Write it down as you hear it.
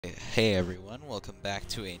Hey everyone, welcome back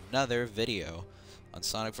to another video on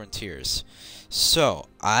Sonic Frontiers. So,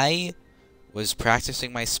 I was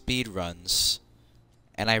practicing my speed runs,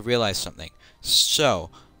 and I realized something. So,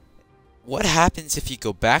 what happens if you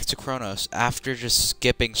go back to Kronos after just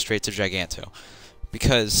skipping straight to Giganto?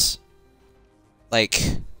 Because,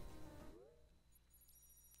 like,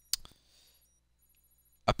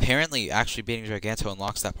 apparently actually beating Giganto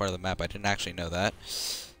unlocks that part of the map. I didn't actually know that.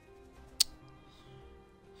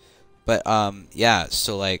 But, yeah,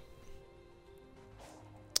 so, like,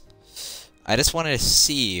 I just wanted to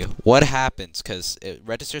see what happens, because it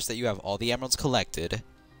registers that you have all the emeralds collected.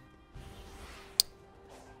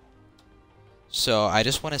 So, I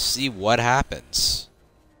just want to see what happens.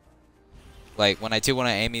 Like, when I do one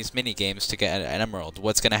of Amy's mini-games to get an emerald,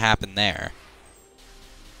 what's going to happen there?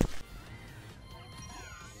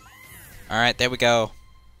 Alright, there we go.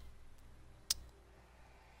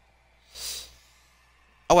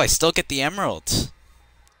 Oh, I still get the emerald.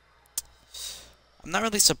 I'm not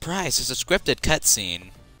really surprised. It's a scripted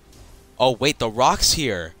cutscene. Oh, wait, the rock's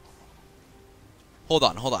here. Hold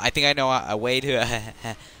on. I think I know a way to...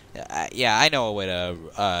 yeah, I know a way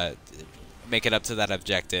to make it up to that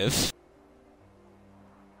objective.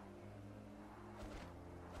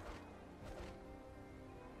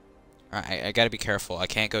 Alright, I gotta be careful. I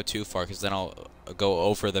can't go too far, because then I'll go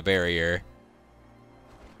over the barrier.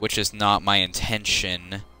 Which is not my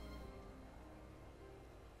intention.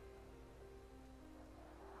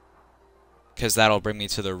 Because that'll bring me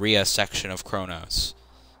to the Rhea section of Kronos.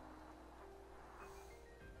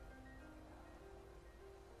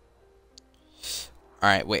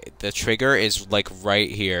 Alright, wait. The trigger is, like, right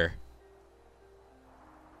here.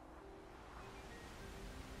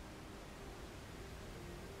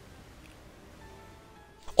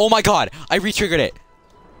 Oh my god! I re-triggered it!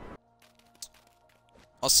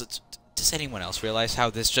 Also, does anyone else realize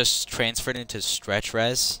how this just transferred into stretch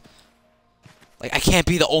res? Like, I can't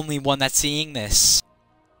be the only one that's seeing this.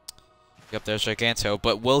 Yep, there's Giganto,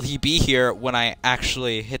 but will he be here when I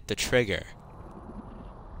actually hit the trigger?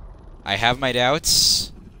 I have my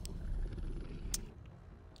doubts.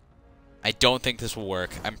 I don't think this will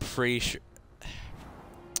work. I'm pretty sure...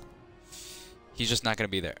 He's just not gonna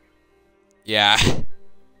be there. Yeah.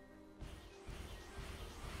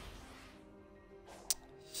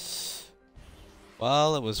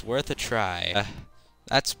 Well, it was worth a try.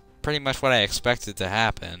 That's pretty much what I expected to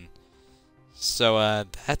happen. So,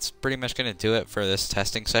 that's pretty much gonna do it for this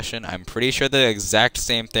testing session. I'm pretty sure the exact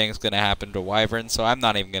same thing's gonna happen to Wyvern, so I'm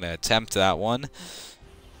not even gonna attempt that one.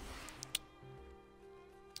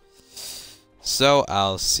 So,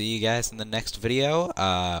 I'll see you guys in the next video.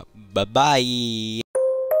 Bye-bye!